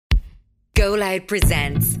Go Loud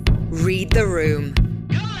presents Read the Room.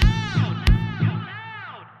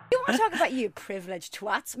 You want to talk about you privileged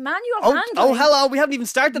twats? Manual handling. Oh, hello. We haven't even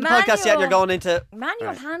started the podcast yet. You're going into...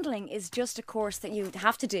 Manual handling is just a course that you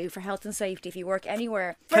have to do for health and safety if you work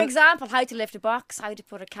anywhere. For example, how to lift a box, how to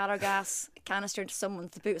put a car gas canister into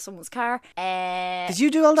the boot of someone's car. Did you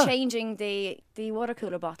do all that? Changing the water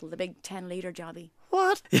cooler bottle, the big 10-litre jobby.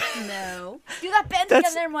 What? No. Do that bend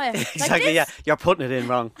again there, Maia. Exactly, like yeah. You're putting it in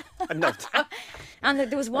wrong. No. And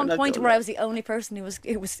there was one point where I was the only person who was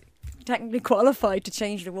technically qualified to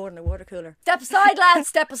change the water in a water cooler. Step aside, lads.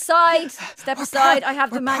 Step aside. Step aside. I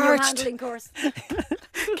have the manual handling course.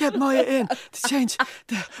 Get Maia in to change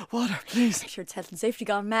the water, please. I'm sure it's health and safety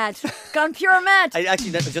gone mad. Gone pure mad. I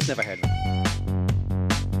actually just never heard of it.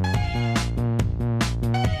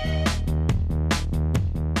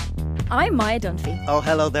 I'm Maia Dunphy. Oh,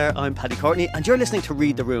 hello there. I'm Paddy Courtney, and you're listening to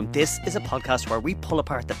Read the Room. This is a podcast where we pull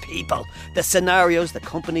apart the people, the scenarios, the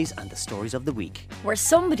companies, and the stories of the week. Where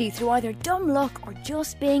somebody, through either dumb luck or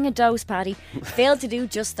just being a dose, Paddy, failed to do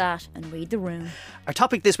just that and read the room. Our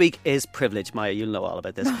topic this week is privilege. Maia, you'll know all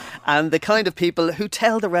about this. And the kind of people who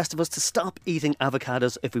tell the rest of us to stop eating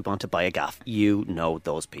avocados if we want to buy a gaff. You know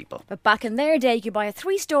those people. But back in their day, you could buy a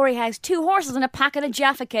 3-storey house, 2 horses and a packet of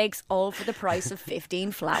Jaffa cakes, all for the price of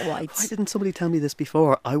 15 flat whites. Why didn't somebody tell me this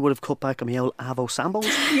before? I would have cut back on my old Avo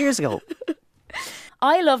Sambos years ago.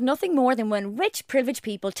 I love nothing more than when rich, privileged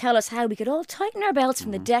people tell us how we could all tighten our belts from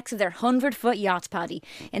the decks of their 100-foot yachts, Paddy.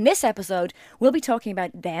 In this episode, we'll be talking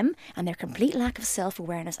about them and their complete lack of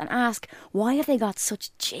self-awareness and ask, why have they got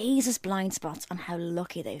such Jesus blind spots on how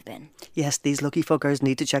lucky they've been? Yes, these lucky fuckers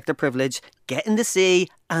need to check their privilege, get in the sea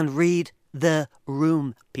and read the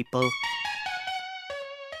room, people.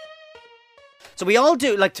 So we all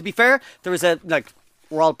do, to be fair, there is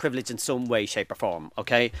we're all privileged in some way, shape or form,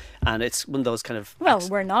 okay? And it's one of those kind of... Well,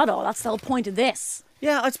 we're not all. That's the whole point of this.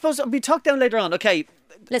 Yeah, I suppose it'll be talked down later on, okay?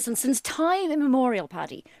 Listen, since time immemorial,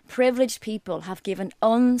 Paddy, privileged people have given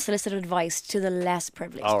unsolicited advice to the less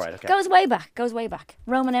privileged. All right, okay. Goes way back.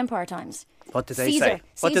 Roman Empire times. What did they Caesar, say?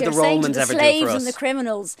 What did the saying Romans to the ever do slaves for us? and the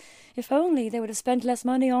criminals, if only they would have spent less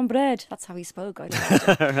money on bread. That's how he spoke, I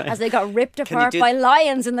imagine. Right. As they got ripped apart by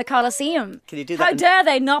lions in the Colosseum. Can you do that? How dare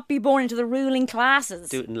they not be born into the ruling classes?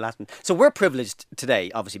 Do it in Latin. So we're privileged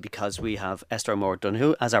today, obviously, because we have Esther Moore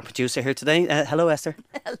Dunhu as our producer here today. Hello, Esther.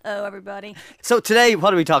 Hello, everybody. So today,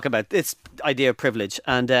 what are we talking about? This idea of privilege.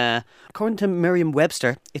 And according to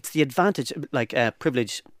Merriam-Webster, it's the advantage,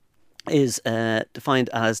 privilege is defined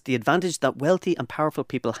as the advantage that wealthy and powerful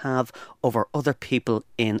people have over other people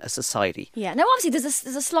in a society. Yeah, now obviously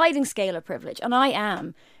there's a sliding scale of privilege, and I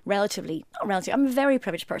am I'm a very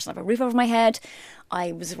privileged person. I have a roof over my head,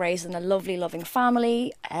 I was raised in a lovely, loving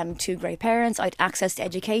family, 2 great parents, I had access to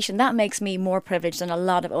education. That makes me more privileged than a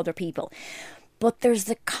lot of other people. But there's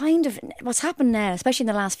the kind of, what's happened now, especially in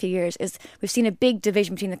the last few years, is we've seen a big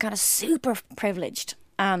division between the kind of super privileged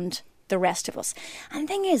and the rest of us. And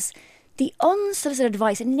the thing is, the unsolicited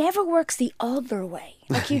advice, it never works the other way.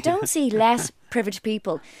 You don't see less privileged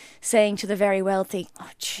people saying to the very wealthy, oh,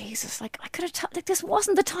 Jesus, I could have, this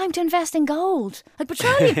wasn't the time to invest in gold.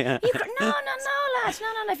 Petroleum. Yeah. No, lads,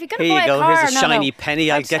 no. If you're going to buy Here you a go, car, here's a shiny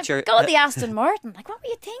penny, I'll get your... Go the Aston Martin. What were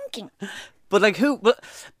you thinking? But who...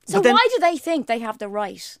 So why do they think they have the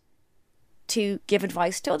right to give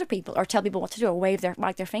advice to other people or tell people what to do or wag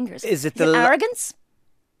their fingers? Is it arrogance?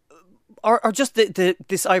 Or just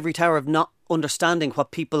this ivory tower of not understanding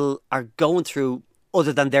what people are going through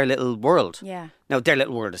other than their little world. Yeah. Now their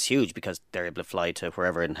little world is huge because they're able to fly to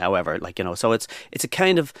wherever and however, so it's a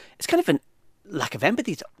kind of a lack of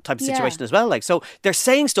empathy type of situation as well. So they're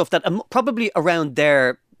saying stuff that probably around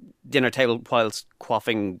their dinner table whilst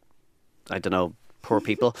quaffing, I don't know, poor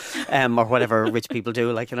people, or whatever rich people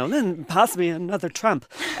do, then pass me another tramp.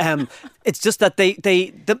 It's just that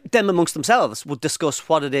them amongst themselves would discuss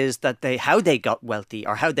what it is how they got wealthy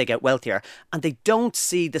or how they get wealthier, and they don't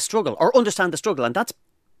see the struggle or understand the struggle, and that's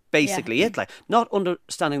basically it. Not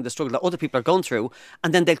understanding the struggle that other people are going through,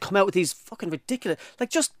 and then they'll come out with these fucking ridiculous,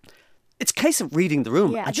 it's a case of reading the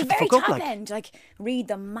room. Yeah, and at the shut the very fuck top up, end, read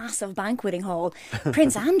the massive banqueting hall.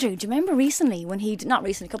 Prince Andrew, do you remember recently when not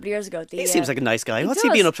recently, a couple of years ago? He seems like a nice guy. What's he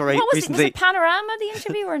he been up to recently? Was it Panorama, the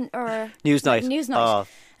interview, or News Night? News Night,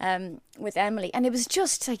 with Emily. And it was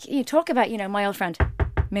just you talk about, my old friend,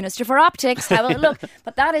 Minister for Optics, how will it look?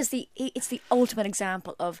 But that is it's the ultimate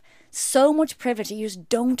example of so much privilege you just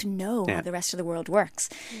don't know how the rest of the world works.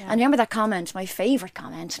 Yeah. And remember that comment, my favourite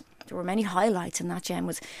comment, there were many highlights in that, Jen,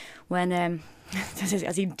 was when,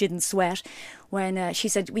 as he didn't sweat, when she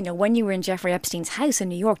said, when you were in Jeffrey Epstein's house in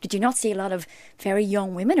New York, did you not see a lot of very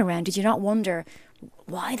young women around? Did you not wonder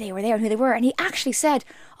why they were there and who they were. And he actually said,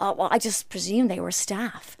 oh, well, I just presume they were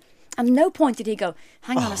staff. And at no point did he go,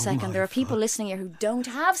 hang on a second, there are people listening here who don't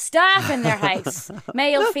have staff in their house,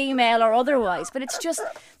 male, female or otherwise. But it's just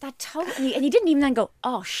that total... And he didn't even then go,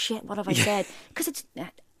 oh shit, what have I said? Because it's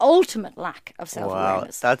ultimate lack of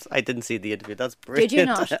self-awareness. Wow, I didn't see the interview. That's brilliant. Did you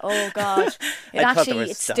not? Oh God.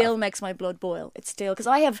 It still makes my blood boil. It's still... Because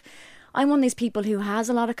I'm one of these people who has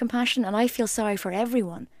a lot of compassion and I feel sorry for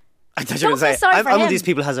everyone. I thought you were going to say, I'm one of these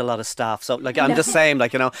people who has a lot of staff. So, like, I'm just saying,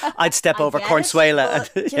 like, you know, I'd step over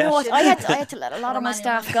Cornsuela. Do you know what? I had to let a lot of my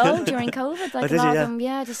staff go during COVID. Like, a lot of them,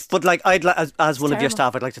 just... But, like, as one of your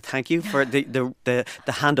staff, I'd like to thank you for the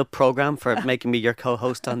Hand Up programme for making me your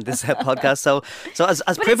co-host on this podcast. So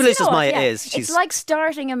as privileged as Maia is... It's like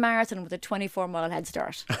starting a marathon with a 24-mile head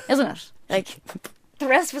start, isn't it? Like... The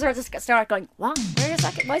rest of us are just start going, wow, wait a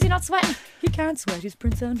second, why is he not sweating? He can't sweat, he's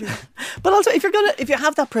Prince Andrew. But also, if you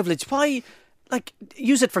have that privilege, why, like,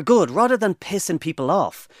 use it for good rather than pissing people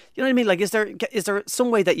off? You know what I mean? Like, is there some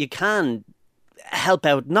way that you can help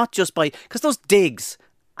out, not just by, because those digs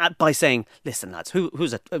by saying, listen, lads,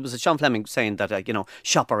 who's it? It was Sean Fleming saying that,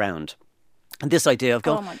 shop around. And this idea of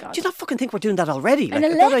going, oh my God, do you not fucking think we're doing that already? Like,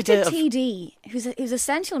 an elected TD whose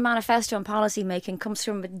essential manifesto and policy making comes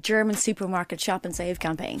from a German supermarket shop and save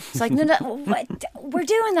campaign. It's like, no, we're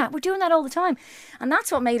doing that. We're doing that all the time. And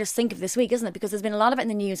that's what made us think of this week, isn't it? Because there's been a lot of it in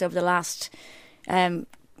the news over the last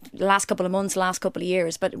couple of months, last couple of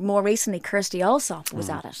years. But more recently, Kirsty Allsopp was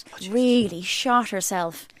at it. Really shot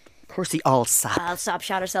herself. Kirsty Allsopp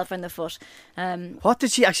shot herself in the foot. What did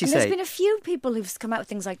she actually say? There's been a few people who've come out with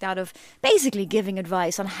things like that, of basically giving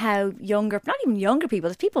advice on how not even younger people,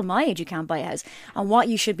 there's people my age who can't buy a house, and what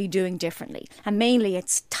you should be doing differently. And mainly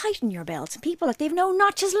it's tighten your belts. People, like, they've no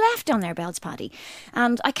notches left on their belts, Paddy.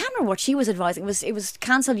 And I can't remember what she was advising. It was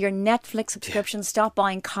cancel your Netflix subscription, stop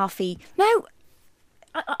buying coffee. Now,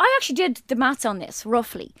 I actually did the maths on this,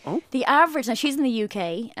 roughly. Oh? The average, now she's in the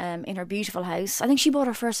UK, in her beautiful house. I think she bought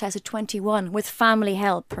her first house at 21 with family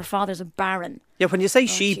help. Her father's a baron. Yeah, when you say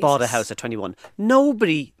she bought a house at 21,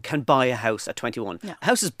 nobody can buy a house at 21. No. A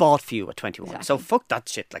house is bought for you at 21. Exactly. So fuck that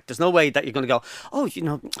shit. Like, there's no way that you're going to go, oh,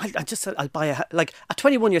 I'll buy a house. Like, at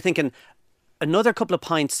 21, you're thinking, another couple of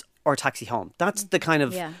pints or taxi home. That's the kind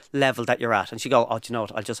of level that you're at. And she go, oh, do you know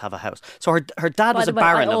what? I'll just have a house. So her dad was a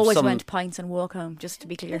baron I of always some... went pints and walk home, just to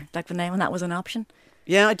be clear. Like, when that was an option.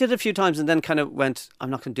 Yeah, I did it a few times and then kind of went,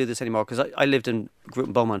 I'm not going to do this anymore, because I lived in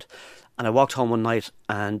Beaumont and I walked home one night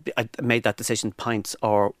and I made that decision, pints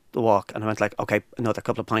or the walk, and I went like, okay, another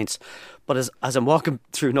couple of pints. But as I'm walking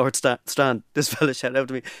through North Strand, this fella shouted out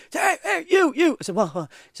to me, hey, you. I said, what? He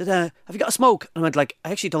said, have you got a smoke? And I went like,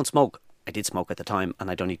 I actually don't smoke. I did smoke at the time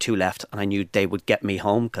and I'd only 2 left and I knew they would get me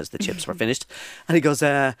home because the chips were finished. And he goes,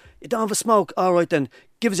 you don't have a smoke? All right then,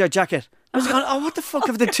 give us your jacket. I was going, oh, what the fuck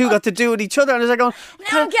have the two got to do with each other? And I was like, going,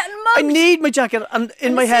 now I'm getting mugged. I need my jacket. And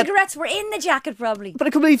in my head, cigarettes were in the jacket probably. But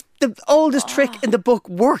I couldn't believe the oldest trick in the book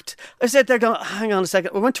worked. I said there going, hang on a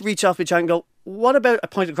second. I went to reach off my jacket and go, what about, I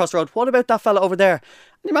pointed across the road, what about that fella over there?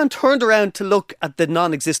 And the man turned around to look at the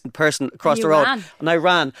non-existent person across the road. And I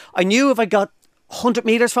ran. I knew if I got 100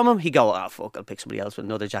 metres from him, he'd go, oh fuck, I'll pick somebody else with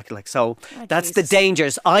another jacket. Like, so that's Jesus. The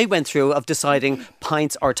dangers I went through of deciding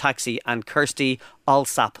pints or taxi, and Kirsty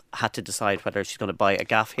Allsopp had to decide whether she's going to buy a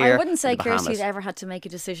gaff here. I wouldn't say Kirsty's ever had to make a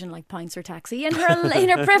decision like pints or taxi in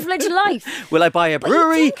her privileged life. Will I buy a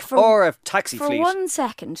brewery or a taxi fleet? For 1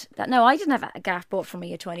 second, no, I didn't have a gaff bought for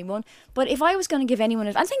me at 21, but if I was going to give anyone,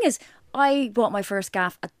 and the thing is, I bought my first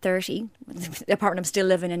gaff at 30, the apartment I'm still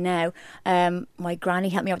living in now. My granny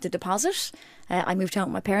helped me out with the deposit. I moved home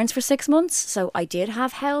with my parents for 6 months, so I did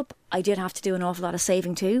have help. I did have to do an awful lot of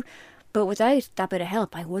saving too. But without that bit of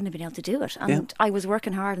help, I wouldn't have been able to do it. And I was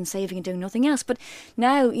working hard and saving and doing nothing else. But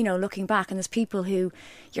now, looking back, and there's people who,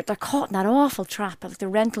 they're caught in that awful trap of the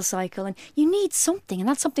rental cycle, and you need something. And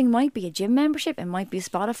that something might be a gym membership, it might be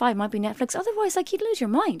Spotify, it might be Netflix. Otherwise, you'd lose your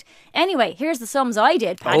mind. Anyway, here's the sums I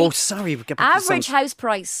did, Paddy. Oh, sorry. We'll get back to average house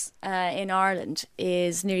price in Ireland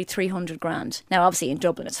is nearly 300 grand. Now, obviously, in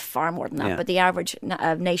Dublin, it's far more than that, but the average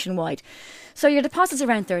nationwide. So your deposit's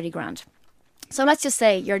around 30 grand. So let's just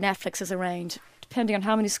say your Netflix is around, depending on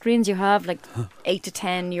how many screens you have, like €8 to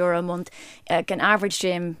 €10 a month. An average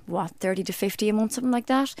gym, 30 to 50 a month, something like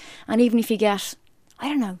that. And even if you get, I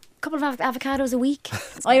don't know, a couple of avocados a week,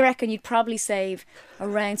 I reckon you'd probably save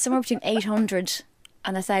around somewhere between 800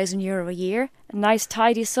 and €1,000 a year. A nice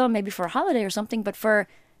tidy sum, maybe for a holiday or something, but for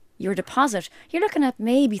your deposit, you're looking at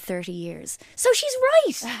maybe 30 years. So she's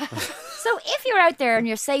right. So if you're out there and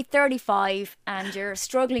you're, say, 35 and you're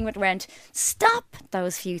struggling with rent, stop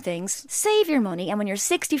those few things, save your money, and when you're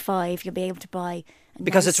 65, you'll be able to buy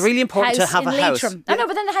Because it's really important to have a house. I know,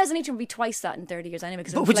 but then the house in Leitrim will be twice that in 30 years anyway.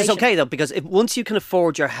 Which is okay though, because once you can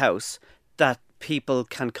afford your house, that people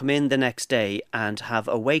can come in the next day and have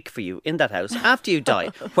a wake for you in that house after you die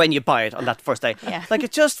when you buy it on that first day. Yeah. Like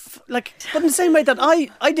it's just like, but in the same way that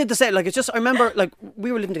I did the same. Like it's just, I remember like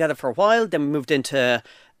we were living together for a while, then we moved into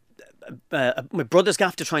my brother's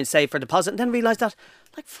gaff to try and save for a deposit, and then realised that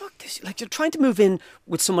like fuck this, like you're trying to move in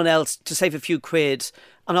with someone else to save a few quid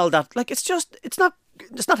and all that. Like it's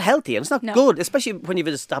not healthy and it's not good, especially when you've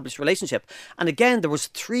an established relationship. And again, there was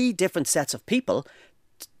 3 different sets of people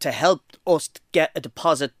to help us get a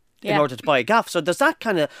deposit in order to buy a gaff. So there's that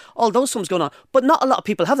kind of, all those sums going on, but not a lot of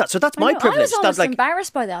people have that. So that's my privilege. I was almost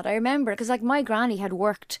embarrassed by that. I remember, because like my granny had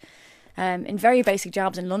worked in very basic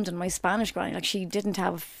jobs in London. My Spanish granny, like she didn't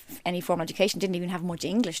have any formal education, didn't even have much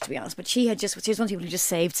English, to be honest, but she was one of the people who just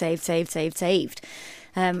saved.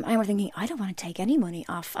 I remember thinking, I don't want to take any money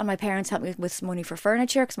off. And my parents helped me with money for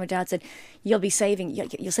furniture, because my dad said, you'll be saving,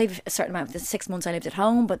 you'll save a certain amount for the 6 months I lived at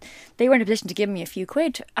home. But they were in a position to give me a few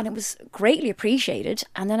quid, and it was greatly appreciated.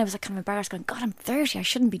 And then I was like kind of embarrassed, going, God, I'm 30, I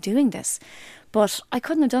shouldn't be doing this. But I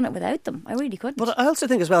couldn't have done it without them. I really couldn't. But I also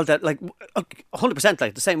think as well that like 100%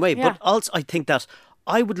 like the same way. Yeah. But also I think that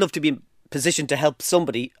I would love to be in position to help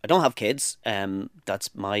somebody. I don't have kids.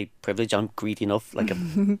 That's my privilege. I'm greedy enough. Like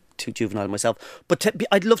I'm too juvenile myself. But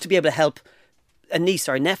I'd love to be able to help a niece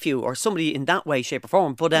or a nephew or somebody in that way, shape or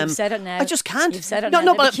form. But You've said it now. I just can't. You've said it no,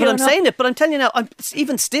 now. but I'm saying it. But I'm telling you now,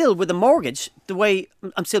 even still with a mortgage, the way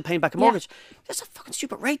I'm still paying back a mortgage, there's a fucking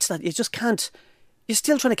stupid rates that you just can't. You're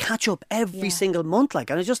still trying to catch up every single month, like,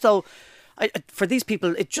 and I just though, for these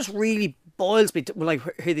people, it just really boils me when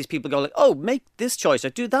I hear these people go like, "Oh, make this choice or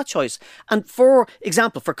do that choice." And for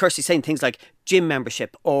example, for Kirsty saying things like gym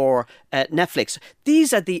membership or Netflix,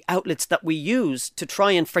 these are the outlets that we use to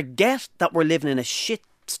try and forget that we're living in a shit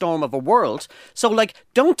storm of a world. So like,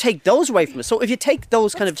 don't take those away from us. So if you take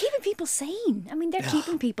those kind of keeping people sane. I mean, they're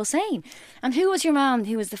keeping people sane. And who was your man?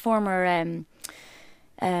 Who was the former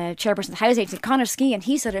chairperson of the housing agency, Conor Ski, and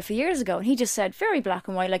he said it a few years ago, and he just said very black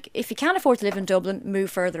and white, like, if you can't afford to live in Dublin,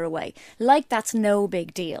 move further away. Like, that's no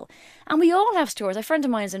big deal. And we all have stores. A friend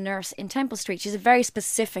of mine is a nurse in Temple Street. She's a very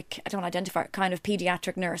specific, I don't identify her, kind of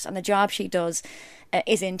paediatric nurse, and the job she does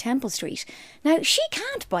is in Temple Street. Now, she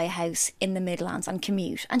can't buy a house in the Midlands and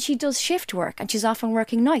commute, and she does shift work, and she's often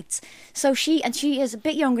working nights. So she is a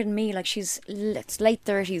bit younger than me, like she's late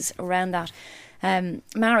 30s, around that,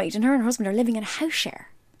 married, and her and her husband are living in a house share.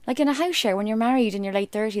 Like in a house share, when you're married in your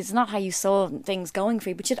late 30s, it's not how you saw things going for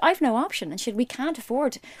you. But I've no option. And we can't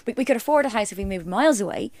afford, we could afford a house if we moved miles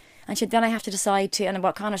away. And then I have to decide to, and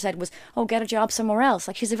what Conor said was, oh, get a job somewhere else.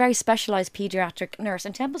 Like, she's a very specialised paediatric nurse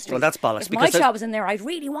in Temple Street. Well, that's bollocks. If my job was in there, I'd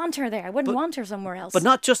really want her there. I wouldn't want her somewhere else. But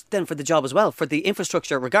not just then for the job as well, for the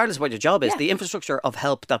infrastructure, regardless of what your job is, the infrastructure of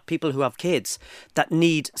help that people who have kids that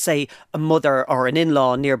need, say, a mother or an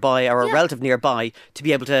in-law nearby or a relative nearby to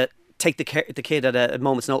be able to take the kid at a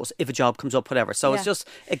moment's notice if a job comes up, whatever. So it's just,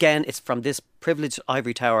 again, it's from this privileged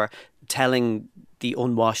ivory tower telling the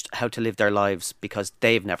unwashed how to live their lives because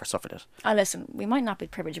they've never suffered it. Listen, we might not be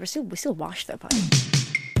privileged, we still wash though, Paddy.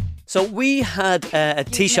 So we had a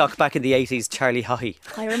Taoiseach back in the 80s, Charlie Haughey.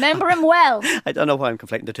 I remember him well. I don't know why I'm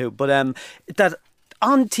conflating the two, but that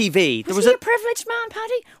on TV was he a privileged man,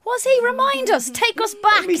 Paddy? Was he? Remind us. Take us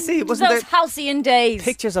back. Let me see. Wasn't those halcyon days?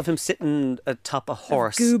 Pictures of him sitting atop a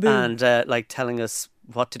horse and like telling us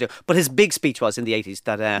what to do. But his big speech was in the 80s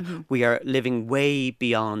that we are living way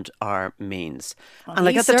beyond our means. Well, and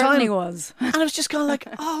like at the time, was. And I was just kind of like,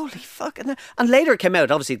 holy fuck! And later it came out,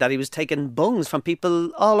 obviously, that he was taking bungs from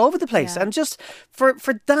people all over the place, and just for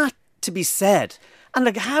that to be said. And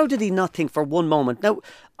like, how did he not think for one moment? Now,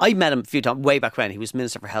 I met him a few times way back when he was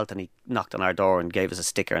Minister for Health, and he knocked on our door and gave us a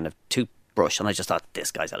sticker and a toothbrush, and I just thought, this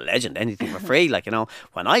guy's a legend. Anything for free, like, you know,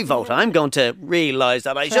 when I vote, I'm going to realise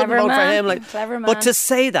that I shouldn't vote for him. Like, clever man. But to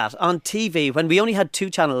say that on TV when we only had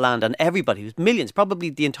 2-channel land and everybody, was millions, probably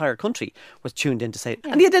the entire country, was tuned in to say it,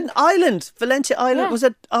 and he had an island, Valentia Island, was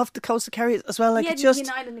it off the coast of Kerry as well? Like, yeah, it just an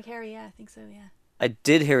island of Kerry, I think so, yeah. I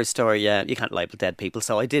did hear a story, you can't libel dead people,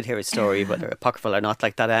 so I did hear a story, whether apocryphal or not,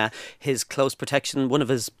 like that his close protection, one of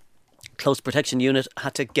his close protection unit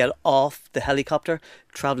had to get off the helicopter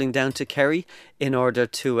travelling down to Kerry in order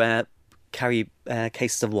to carry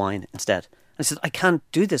cases of wine instead. I said, I can't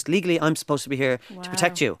do this. Legally, I'm supposed to be here to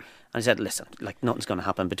protect you. And I said, listen, like, nothing's going to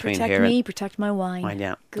happen between protect here me, protect my wine. Wine,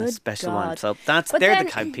 yeah. Good special God. wine. So they're the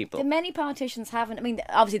kind of people. Many politicians haven't, I mean,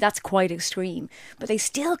 obviously that's quite extreme, but they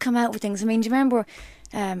still come out with things. I mean, do you remember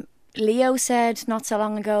Leo said not so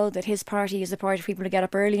long ago that his party is the party for people to get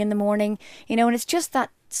up early in the morning, you know, and it's just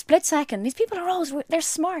that split second. These people are always, they're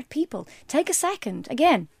smart people. Take a second.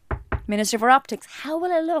 Again, Minister for Optics. How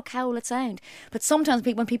will it look? How will it sound? But sometimes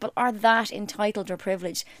when people are that entitled or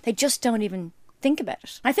privileged, they just don't even think about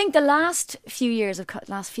it. I think the last few years,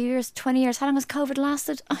 20 years, how long has COVID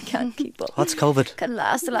lasted? I can't keep up. What's COVID?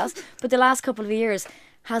 But the last couple of years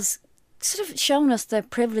has sort of shown us the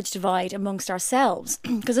privilege divide amongst ourselves.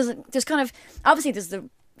 Because there's kind of, obviously there's the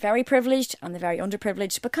very privileged and the very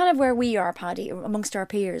underprivileged, but kind of where we are, Paddy, amongst our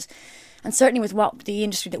peers. And certainly with what the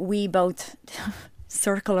industry that we both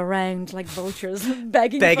circle around like vultures,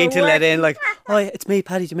 begging to work. let in, like, hi, it's me,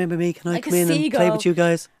 Paddy, do you remember me? Can I Like come a in and play seagull with you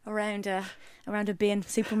guys? around a bin,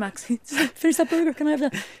 Supermax. Finish that burger, can I have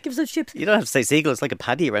that? Give us those chips. You don't have to say seagull, it's like a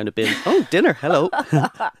Paddy around a bin. Oh, dinner, hello.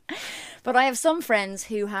 But I have some friends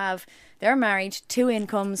who they're married, 2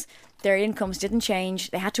 incomes, their incomes didn't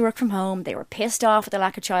change, they had to work from home, they were pissed off at the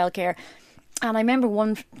lack of childcare. And I remember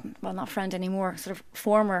one, well, not friend anymore, sort of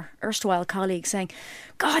former erstwhile colleague saying,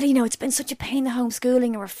 God, it's been such a pain, the homeschooling,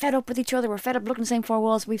 and we're fed up with each other, we're fed up looking at the same 4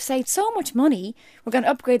 walls, we've saved so much money, we're going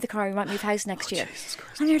to upgrade the car, we might move house next year.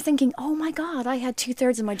 And you're thinking, oh my God, I had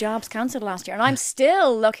 2/3 of my jobs cancelled last year, and I'm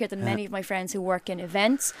still luckier than many of my friends who work in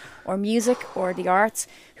events or music or the arts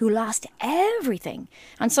who lost everything.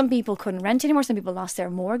 And some people couldn't rent anymore, some people lost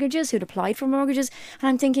their mortgages who'd applied for mortgages. And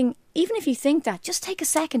I'm thinking, even if you think that, just take a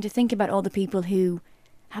second to think about all the people who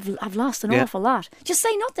have lost an awful lot. Just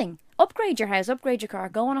say nothing. Upgrade your house, upgrade your car,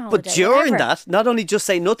 go on a holiday. But during whatever. that, not only just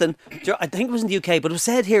say nothing, I think it was in the UK, but it was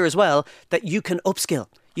said here as well that you can upskill.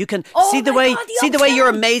 You can see the way you're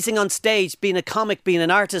amazing on stage, being a comic, being an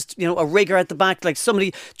artist, a rigger at the back, like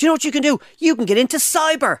somebody. Do you know what you can do? You can get into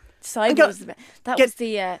cyber. Cyber was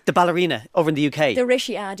the ballerina over in the UK. The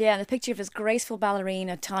Rishi ad, yeah, and a picture of this graceful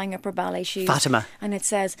ballerina tying up her ballet shoes. Fatima. And it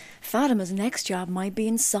says, Fatima's next job might be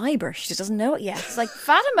in cyber. She just doesn't know it yet. It's like,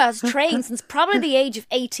 Fatima has trained since probably the age of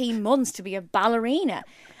 18 months to be a ballerina.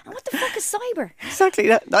 And what the fuck is cyber?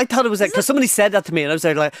 Exactly. I thought it was like, because somebody said that to me and I was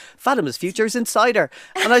like, Fatima's future is in cider.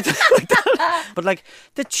 And I like that. But like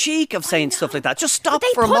the cheek of saying stuff like that, just stop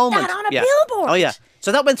for a moment. They put that on a billboard. Oh yeah.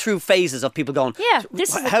 So that went through phases of people going, yeah,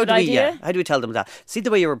 this is a good idea. How do we tell them that? See the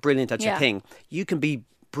way you were brilliant at your thing. You can be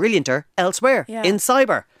brillianter elsewhere in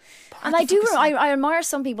cyber. And I admire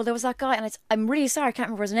some people. There was that guy, and I'm really sorry, I can't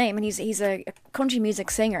remember his name, and he's a country music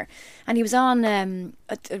singer, and he was on a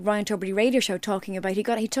Ryan Tubridy radio show talking about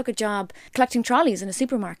he took a job collecting trolleys in a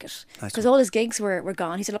supermarket because all his gigs were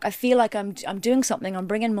gone. He said, look, I feel like I'm doing something, I'm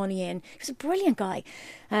bringing money in. He was a brilliant guy.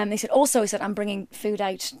 He said I'm bringing food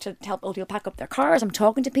out to help other people pack up their cars, I'm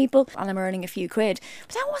talking to people, and I'm earning a few quid.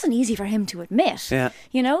 But that wasn't easy for him to admit. Yeah.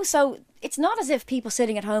 So it's not as if people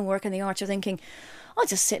sitting at home working the arts are thinking, I'll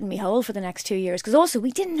just sit in my hole for the next 2 years. Because also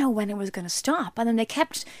we didn't know when it was going to stop. And then they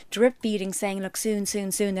kept drip feeding, saying, look, soon,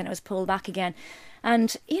 soon, soon. Then it was pulled back again.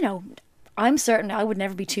 And, I'm certain I would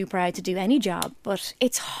never be too proud to do any job. But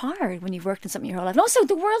it's hard when you've worked in something your whole life. And also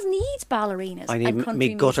the world needs ballerinas. I need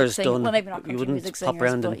me gutters done. Well, maybe not country you wouldn't music pop singers,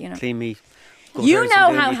 around but, and clean me. gutters. You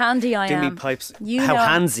know how handy I am. Do me pipes. You how know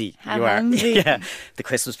handsy how you are. handsy. Yeah. The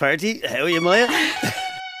Christmas party. How are you, Maia?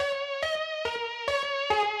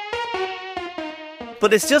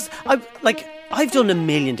 But it's just, I've done a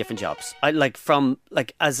million different jobs.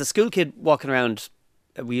 As a school kid walking around,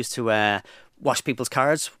 we used to wash people's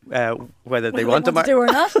cars, whether they want them or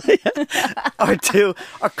not.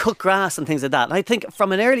 or cut grass and things like that. And I think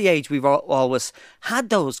from an early age, we've always had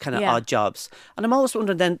those kind of odd jobs. And I'm always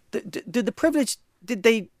wondering then, did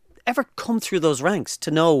they ever come through those ranks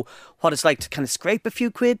to know what it's like to kind of scrape a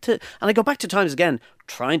few quid and I go back to times again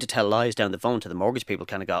trying to tell lies down the phone to the mortgage people,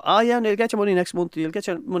 kind of go, oh yeah, you'll get your money next month, you'll get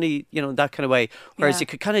your money, that kind of way, whereas you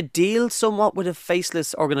could kind of deal somewhat with a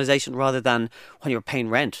faceless organisation rather than when you're paying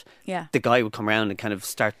rent, the guy would come around and kind of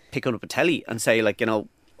start picking up a telly and say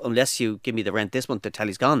unless you give me the rent this month, the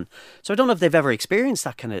telly's gone. So I don't know if they've ever experienced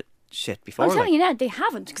that kind of shit before. I'm telling you now, they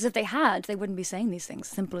haven't, because if they had, they wouldn't be saying these things.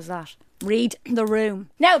 Simple as that. Read the room.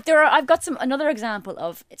 Now, I've got another example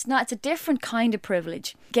of, it's a different kind of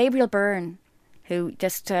privilege. Gabriel Byrne, who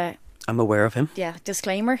just... I'm aware of him. Yeah,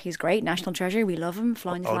 disclaimer, he's great, national treasure, we love him,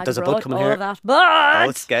 flying the flag there's abroad, a book coming all here. of that. But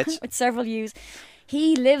it's sketch. With several U's.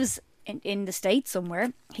 He lives in the States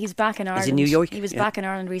somewhere. He's back in Ireland. He's in New York. He was back in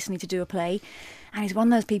Ireland recently to do a play. And he's one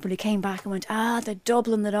of those people who came back and went, the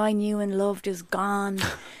Dublin that I knew and loved is gone.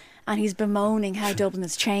 And he's bemoaning how Dublin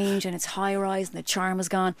has changed and it's high rise and the charm is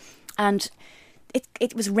gone. And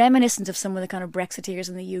it was reminiscent of some of the kind of Brexiteers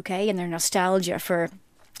in the UK and their nostalgia for,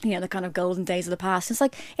 the kind of golden days of the past. It's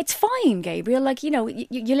like, it's fine, Gabriel.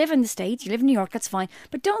 You live in the States, you live in New York, that's fine.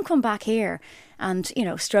 But don't come back here and, you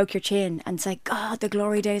know, stroke your chin and say, God, the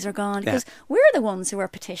glory days are gone. Because we're the ones who are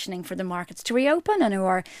petitioning for the markets to reopen and who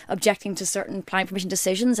are objecting to certain planning permission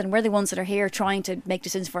decisions, and we're the ones that are here trying to make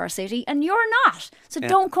decisions for our city, and you're not. So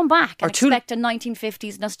don't come back and expect a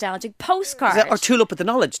 1950s nostalgic postcard. Or tool up with the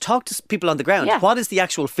knowledge. Talk to people on the ground. Yeah. What is the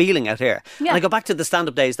actual feeling out here? Yeah. And I go back to the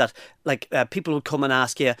stand-up days that, like, people would come and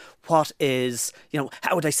ask you, what is, you know,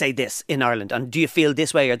 how would I say this in Ireland? And do you feel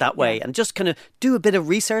this way or that way? And just kind of do a bit of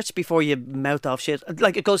research before you mouth off shit.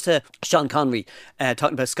 Like, it goes to Sean Connery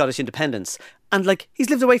talking about Scottish independence. And, like, he's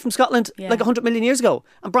lived away from Scotland like 100 million years ago.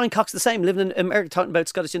 And Brian Cox the same, living in America, talking about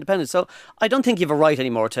Scottish independence. So I don't think you have a right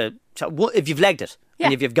anymore to if you've legged it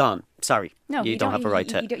and if you've gone, sorry, no, you don't have a right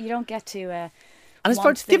to. You don't get to. And it's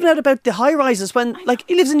part giving out about the high rises when, like,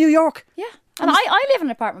 he lives in New York. Yeah. And I live in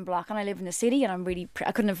an apartment block, and I live in the city, and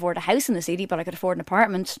I couldn't afford a house in the city, but I could afford an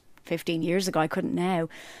apartment 15 years ago. I couldn't now.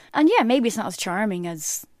 And yeah, maybe it's not as charming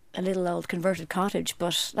as a little old converted cottage,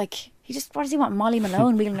 but, like, what does he want? Molly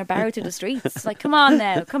Malone wheeling her barrow through the streets? Like, come on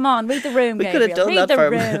now, come on, read the room, Gabriel. We could have done read that the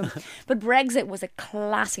for him. room. But Brexit was a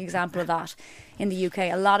classic example of that in the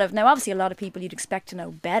UK. Obviously a lot of people you'd expect to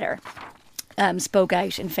know better spoke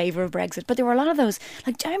out in favour of Brexit, but there were a lot of those,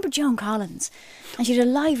 like, I remember Joan Collins, and she did a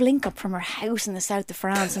live link up from her house in the south of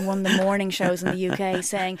France in one of the morning shows in the UK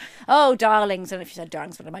saying, oh darlings, and if she said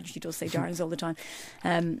darlings, but I imagine she does say darlings all the time,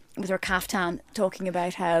 with her caftan, talking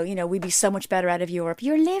about how, you know, we'd be so much better out of Europe.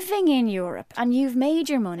 You're living in Europe and you've made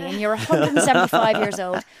your money and you're 175 years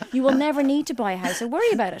old. You will never need to buy a house, so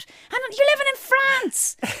worry about it. And you're living in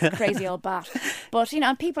France, crazy old bat. But, you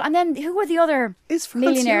know, and then who were the other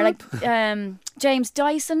millionaire, like James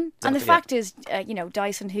Dyson? And the fact is, you know,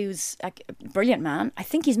 Dyson, who's a brilliant man, I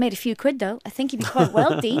think he's made a few quid though. I think he'd be quite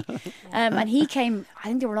wealthy. And he came, I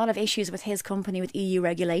think there were a lot of issues with his company with EU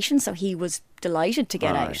regulations, so he was delighted to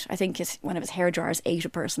get out. I think one of his hairdryers ate a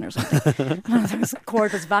person or something. One of those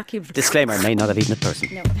cord was vacuumed. Disclaimer, may not have eaten a person.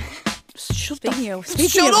 No. Speaking of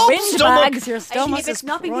windbags, your stomach. If it's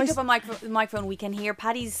not being picked up on microphone, we can hear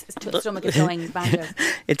Paddy's stomach is going banjo.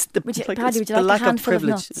 It's the Paddy, would you like lack a handful of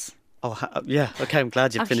privilege. Nuts? Oh, yeah. Okay, I'm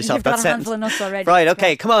glad you finished you've off got that a sentence. handful of nuts already. Right,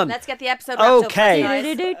 okay, come on. Let's get the episode wrapped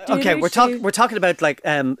up. Okay, we're talking about, like,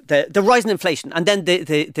 the rise in inflation, and then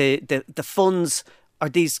the funds are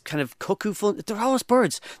these kind of cuckoo funds. They're always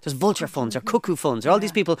birds. There's vulture funds or cuckoo funds. There are all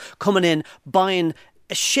these people coming in, buying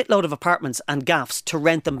a shitload of apartments and gaffs to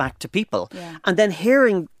rent them back to people. Yeah. And then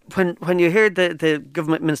hearing, when you hear the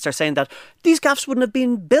government minister saying that these gaffs wouldn't have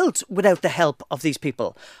been built without the help of these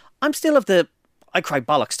people, I'm still I cry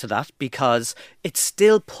bollocks to that, because it's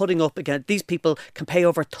still putting up again. These people can pay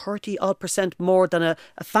over 30% more than a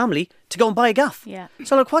family to go and buy a gaff. Yeah.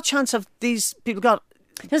 So, like, what chance have these people got?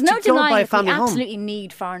 There's no denying that we home? absolutely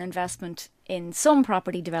need foreign investment in some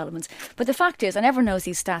property developments. But the fact is, and everyone knows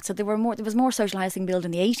these stats, that there was more social housing built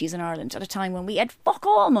in the 80s in Ireland at a time when we had fuck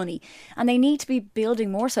all money. And they need to be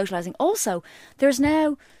building more social housing. Also, there's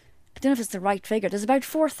now, I don't know if it's the right figure, there's about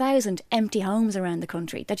 4,000 empty homes around the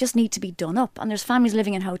country that just need to be done up. And there's families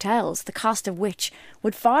living in hotels, the cost of which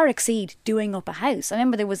would far exceed doing up a house. I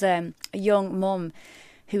remember there was a young mum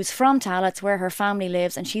who's from Tallaght, where her family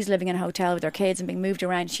lives, and she's living in a hotel with her kids and being moved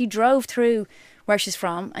around. She drove through where she's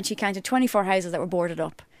from and she counted 24 houses that were boarded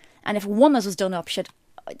up. And if one of us was done up, it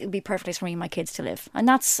would be a perfect place for me and my kids to live. And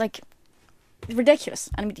that's, like, ridiculous.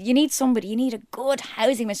 And you need a good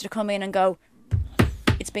housing minister to come in and go,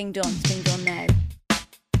 it's being done now.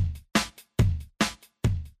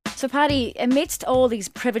 So, Paddy, amidst all these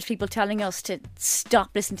privileged people telling us to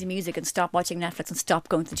stop listening to music and stop watching Netflix and stop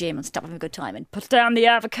going to the gym and stop having a good time and put down the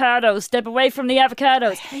avocados, step away from the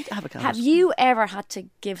avocados. I hate avocados. Have you ever had to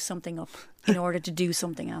give something up in order to do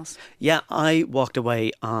something else? Yeah, I walked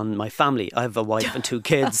away on my family. I have a wife and 2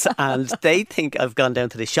 kids, and they think I've gone down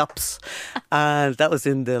to the shops. And that was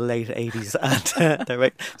in the late 80s. And they're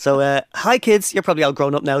right. So, hi kids, you're probably all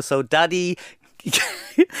grown up now. So, Daddy,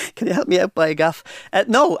 can you help me out, buy a gaff?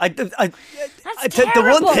 No, That's the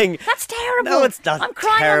one thing. That's terrible. No, it's not. I'm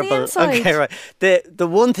crying terrible. on the inside. Okay, right. The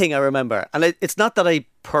one thing I remember, and it's not that I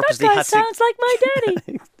purposely that guy had to. sounds like my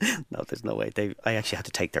daddy. No, there's no way. I actually had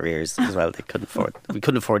to take their ears as well. We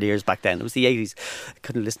couldn't afford ears back then. It was the 80s. I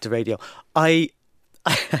couldn't listen to radio. I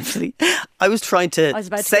was trying to I was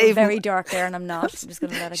about to save. go very dark there, and I'm not. I'm just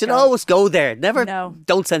going to let it should go. always go there. Never. No.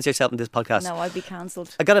 Don't censor yourself in this podcast. No, I'd be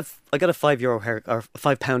cancelled. I got a €5 hair or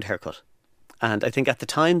 £5 haircut, and I think at the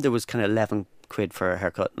time there was kind of 11 quid for a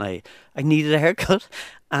haircut, and I needed a haircut,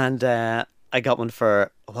 and I got one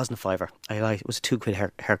for, it wasn't a fiver. I lied. It was a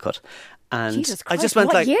 £2 haircut, and Jesus Christ, I just went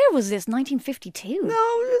what like, year was this? 1952?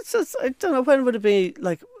 no, it's just, I don't know, when would it be,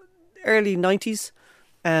 like early 90s.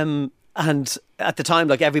 And at the time,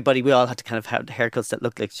 like everybody, we all had to kind of have haircuts that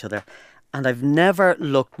looked like each other. And I've never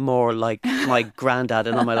looked more like my granddad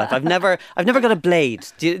in all my life. I've never got a blade.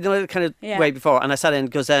 Do you know the kind of way before? And I sat in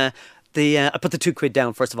because I put the £2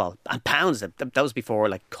 down first of all, and pounds. That was before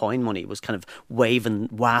like coin money was kind of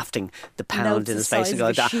wafting the pound in his face and go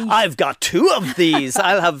like that. I've got 2 of these.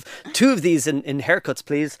 I'll have 2 of these in haircuts,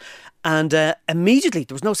 please. And immediately,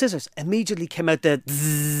 there was no scissors. Immediately came out the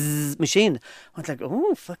zzz machine. I was like,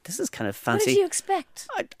 oh fuck, this is kind of fancy. What did you expect?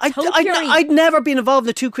 I'd never been involved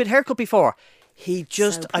in a £2 haircut before. He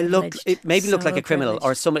just, it made me look like a criminal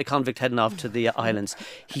or somebody convict heading off to the islands.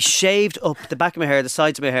 He shaved up the back of my hair, the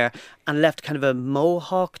sides of my hair, and left kind of a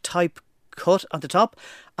mohawk type cut on the top.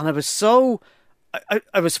 And I was so,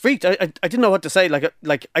 I was freaked. I didn't know what to say. Like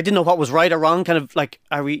I didn't know what was right or wrong. Kind of like,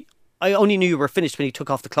 I only knew you were finished when he took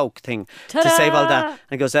off the cloak thing to save all that. And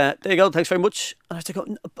he goes, there you go, thanks very much. And I was like,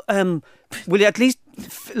 will you at least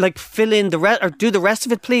fill in the rest or do the rest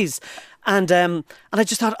of it, please? And I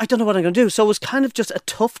just thought, I don't know what I'm going to do. So it was kind of just a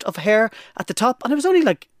tuft of hair at the top. And I was only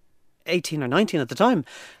like 18 or 19 at the time.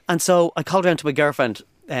 And so I called around to my girlfriend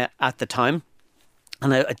at the time.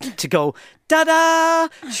 And to go, da-da!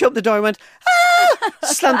 She opened the door and went, ah!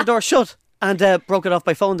 Slammed the door shut. And broke it off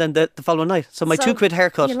by phone then the following night. So my £2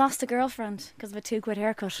 haircut. You lost a girlfriend because of a £2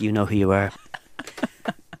 haircut. You know who you are.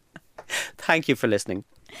 Thank you for listening.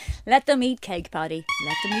 Let them eat cake, Paddy.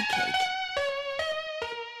 Let them eat cake.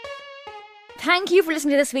 Thank you for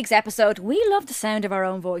listening to this week's episode. We love the sound of our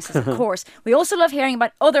own voices, of course. We also love hearing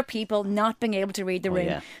about other people not being able to read the room.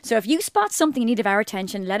 Yeah. So if you spot something in need of our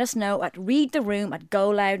attention, let us know at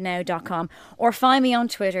readtheroom@goloudnow.com or find me on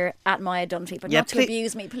Twitter at Maia Dunphy. But not to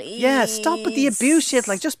abuse me, please. Yeah, stop with the abuse shit.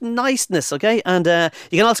 Like, just niceness, okay? And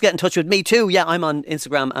you can also get in touch with me too. Yeah, I'm on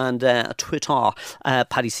Instagram and Twitter,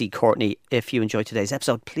 Paddy C. Courtney. If you enjoyed today's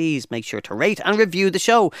episode, please make sure to rate and review the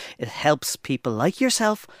show. It helps people like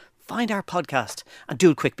yourself find our podcast, and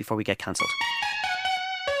do it quick before we get cancelled.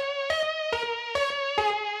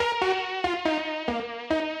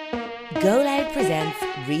 Go Loud presents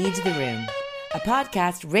Read the Room, a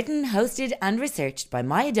podcast written, hosted and researched by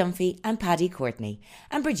Maia Dunphy and Paddy Courtney,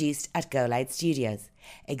 and produced at Go Loud Studios.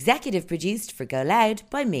 Executive produced for Go Loud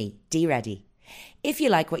by me, Dee Reddy. If you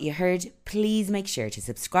like what you heard, please make sure to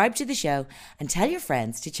subscribe to the show and tell your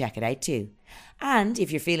friends to check it out too. And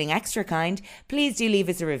if you're feeling extra kind, please do leave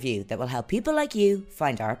us a review that will help people like you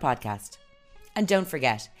find our podcast. And don't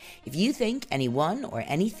forget, if you think anyone or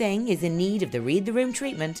anything is in need of the Read the Room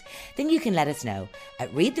treatment, then you can let us know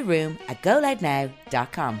at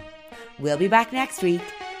readtheroom@goloudnow.com. We'll be back next week,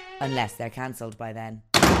 unless they're cancelled by then.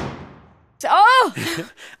 Oh!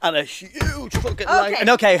 And a huge fucking light. And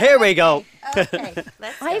okay, here we go. Okay,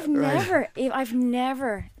 I've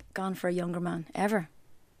never gone for a younger man, ever.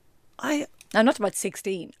 I'm not about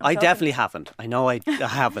 16. I definitely haven't. I know I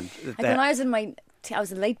haven't. Like when I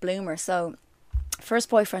was a late bloomer, so first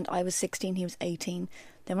boyfriend, I was 16, he was 18.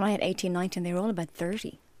 Then when I had 18, 19, they were all about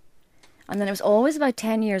 30. And then it was always about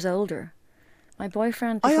 10 years older. My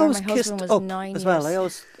boyfriend before my husband was 9 years. Well, I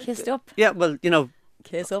always kissed up. Yeah, well, you know.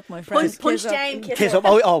 Kiss up, my friend. Punch down, kiss up.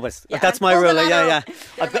 Oh, always. Yeah, that's my rule. Yeah.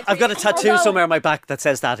 I've got a tattoo somewhere on my back that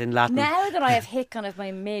says that in Latin. Now that I have hit kind of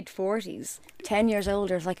my mid-40s, 10 years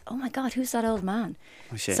older, it's like, oh my God, who's that old man?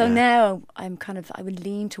 Oh, shit, so now I would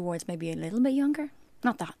lean towards maybe a little bit younger.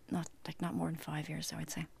 Not more than 5 years, I would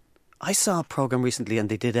say. I saw a programme recently and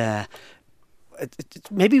they did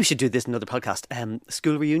maybe we should do this in another podcast.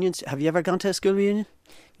 School reunions. Have you ever gone to a school reunion?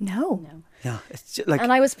 No. Yeah, it's just like,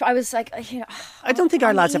 and I was like, you know, I don't think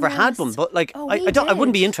our lads ever had one, but like, I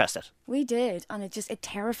wouldn't be interested. We did, and it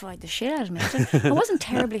terrified the shit out of me. I wasn't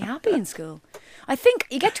terribly happy in school. I think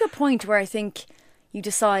you get to a point where I think you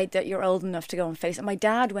decide that you're old enough to go and face it. My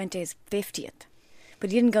dad went to his 50th, but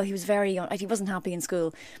he didn't go. He was very young. He wasn't happy in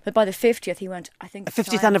school, but by the 50th, he went. I think a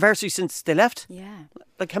 50th anniversary since they left. Yeah.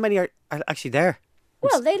 Like, how many are actually there?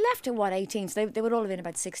 Well, they left at 18, so they would all have been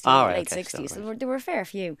about 60, late 60s. So there were a fair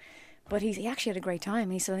few. But he actually had a great time.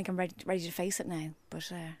 He said, I think I'm ready to face it now.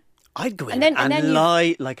 But I'd go in and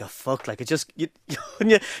lie like a fuck. Like, you just go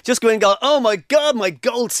in and go, oh my God, my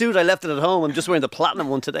gold suit, I left it at home. I'm just wearing the platinum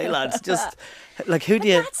one today, lads. Just, like, who do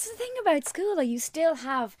you... That's the thing about school. Like, you still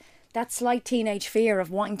have that slight teenage fear of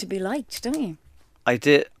wanting to be liked, don't you? I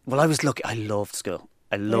did. Well, I was lucky. I loved school.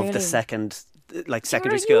 I loved the secondary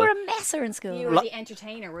school. You were a messer in school. You were the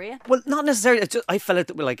entertainer, were you? Well, not necessarily. I fell out.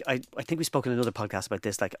 I think we spoke in another podcast about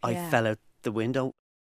this. Like, I fell out the window